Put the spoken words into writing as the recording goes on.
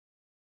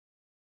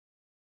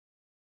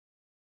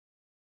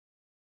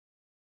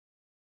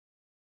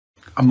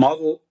A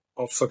model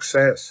of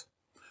success.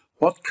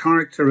 What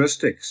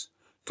characteristics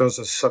does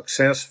a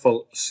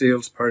successful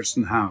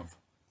salesperson have?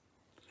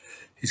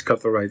 He's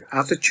got the right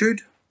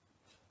attitude,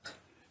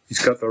 he's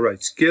got the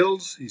right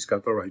skills, he's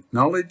got the right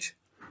knowledge,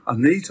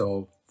 and these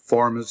all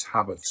form his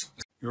habits.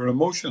 Your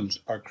emotions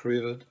are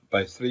created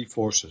by three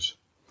forces.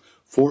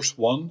 Force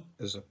 1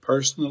 is a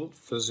personal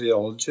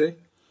physiology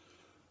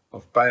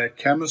of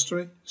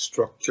biochemistry,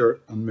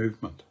 structure, and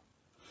movement.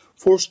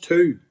 Force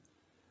 2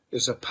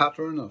 is a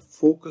pattern of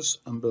focus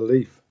and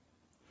belief,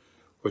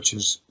 which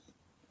is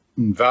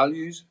in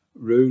values,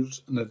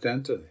 rules, and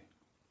identity.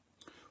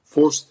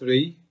 Force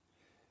 3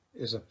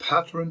 is a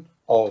pattern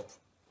of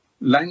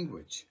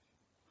language,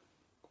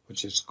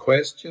 which is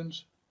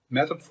questions,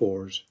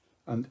 metaphors,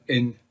 and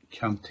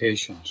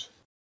incantations.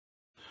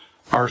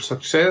 Our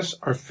success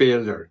or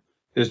failure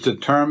is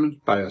determined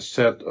by a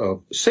set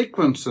of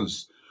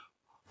sequences.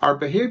 Our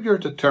behaviour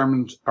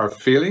determines our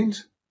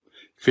feelings.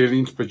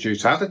 Feelings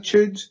produce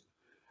attitudes.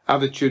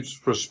 Attitudes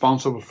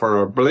responsible for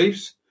our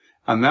beliefs.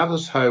 And that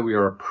is how we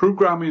are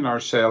programming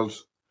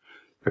ourselves.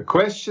 The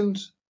question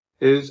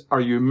is,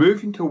 are you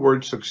moving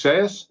towards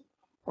success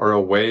or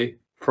away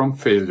from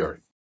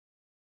failure?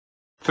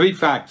 3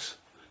 facts.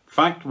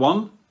 Fact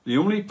 1, the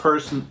only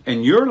person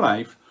in your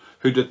life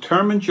who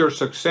determines your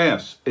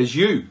success is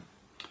you.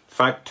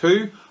 Fact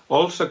 2,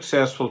 all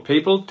successful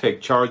people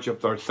take charge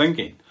of their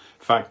thinking.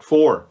 Fact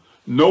 4,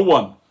 no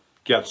one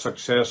gets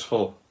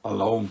successful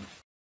alone.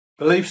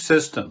 Belief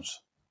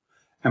systems.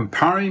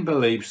 Empowering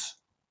beliefs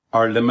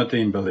or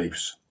limiting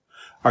beliefs.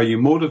 Are you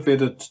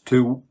motivated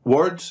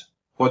towards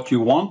what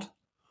you want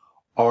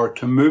or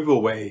to move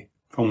away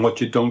from what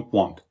you don't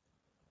want?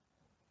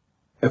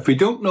 If we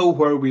don't know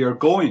where we are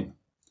going,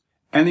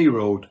 any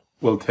road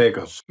will take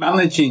us.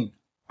 Managing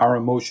our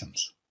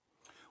emotions.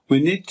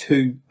 We need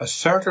to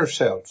assert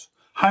ourselves.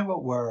 How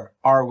aware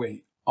are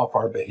we of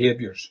our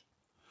behaviours?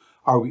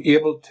 Are we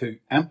able to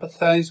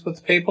empathise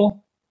with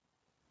people?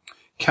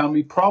 Can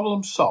we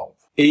problem solve?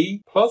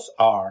 E plus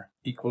R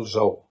equals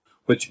O,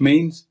 which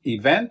means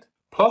event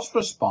plus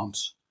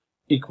response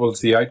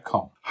equals the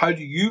outcome. How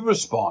do you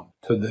respond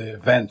to the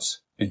events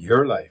in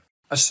your life?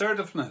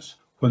 Assertiveness.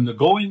 When the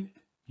going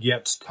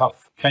gets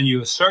tough, can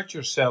you assert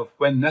yourself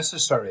when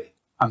necessary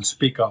and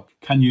speak up?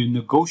 Can you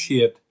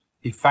negotiate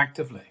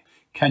effectively?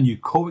 Can you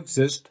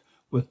coexist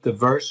with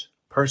diverse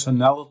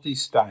personality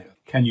style?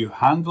 Can you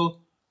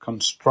handle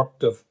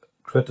constructive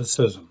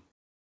criticism?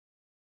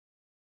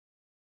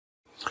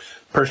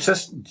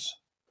 Persistence.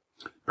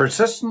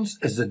 Persistence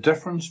is the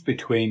difference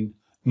between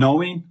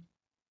knowing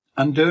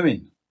and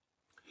doing.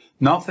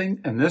 Nothing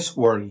in this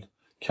world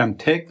can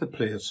take the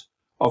place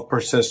of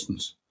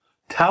persistence.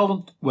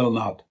 Talent will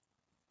not.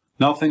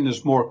 Nothing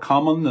is more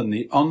common than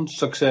the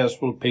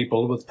unsuccessful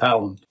people with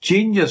talent.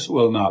 Genius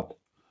will not.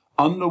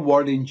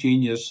 Unrewarding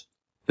genius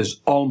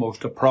is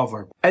almost a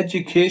proverb.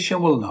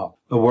 Education will not.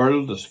 The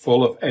world is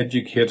full of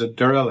educated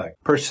derelicts.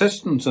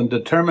 Persistence and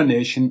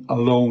determination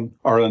alone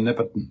are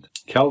omnipotent.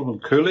 Calvin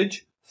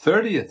Coolidge,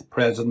 30th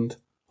President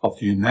of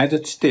the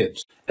United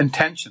States.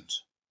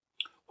 Intentions.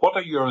 What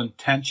are your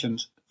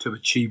intentions to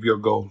achieve your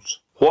goals?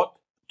 What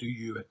do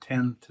you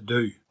intend to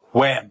do?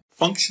 When?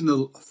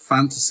 Functional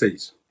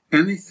fantasies.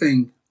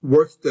 Anything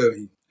worth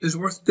doing is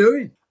worth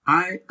doing.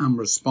 I am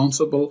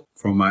responsible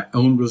for my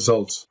own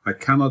results. I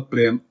cannot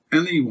blame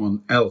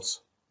anyone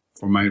else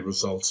for my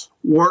results.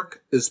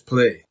 Work is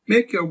play.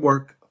 Make your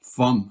work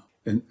fun.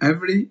 In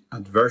every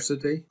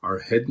adversity are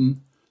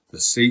hidden the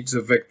seeds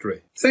of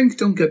victory. Things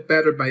don't get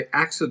better by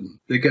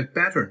accident. They get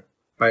better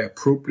by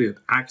appropriate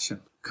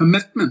action.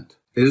 Commitment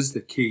is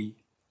the key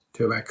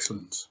to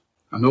excellence.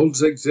 And old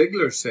Zig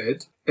Ziglar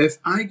said, if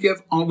I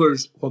give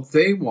others what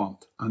they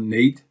want and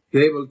need,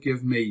 they will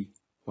give me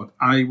what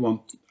I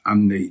want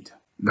and need.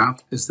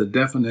 That is the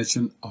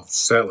definition of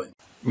selling.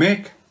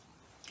 Make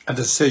a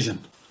decision.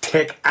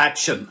 Take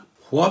action.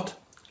 What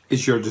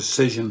is your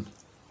decision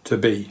to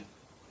be?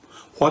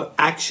 What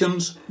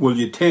actions will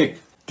you take?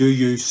 Do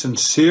you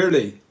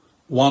sincerely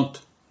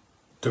want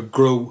to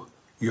grow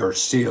your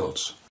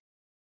sales?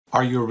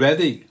 Are you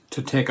ready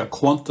to take a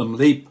quantum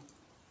leap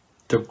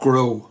to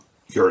grow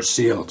your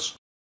sales?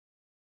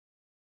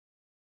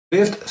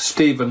 Late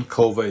Stephen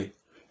Covey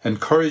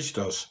encouraged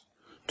us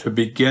to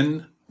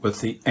begin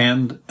with the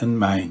end in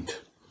mind.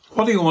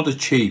 What do you want to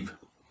achieve?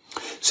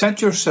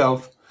 Set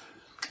yourself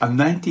a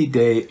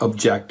 90-day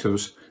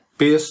objectives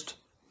based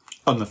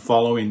on the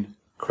following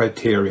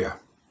criteria.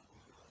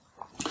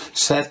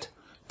 Set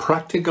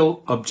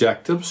practical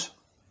objectives.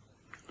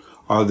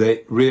 Are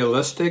they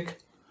realistic,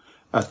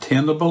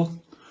 attainable,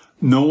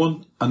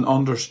 known and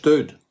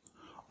understood?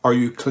 Are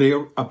you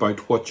clear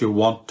about what you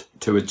want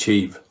to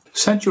achieve?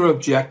 Set your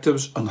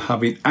objectives on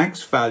having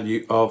X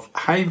value of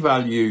high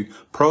value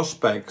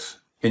prospects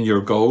in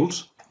your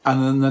goals,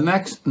 and in the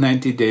next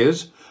 90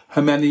 days,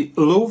 how many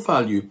low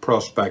value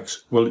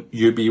prospects will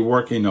you be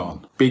working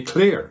on? Be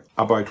clear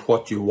about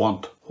what you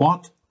want.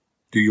 What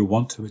do you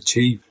want to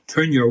achieve?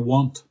 Turn your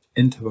want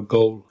into a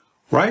goal.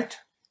 Write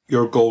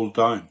your goal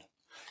down.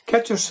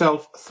 Get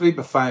yourself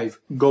 3x5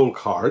 goal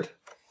card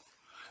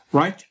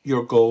Write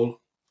your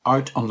goal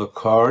out on the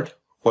card,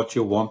 what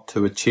you want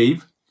to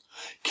achieve.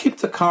 Keep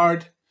the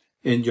card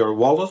in your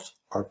wallet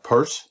or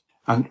purse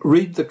and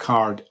read the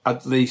card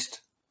at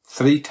least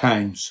 3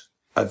 times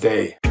a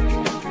day.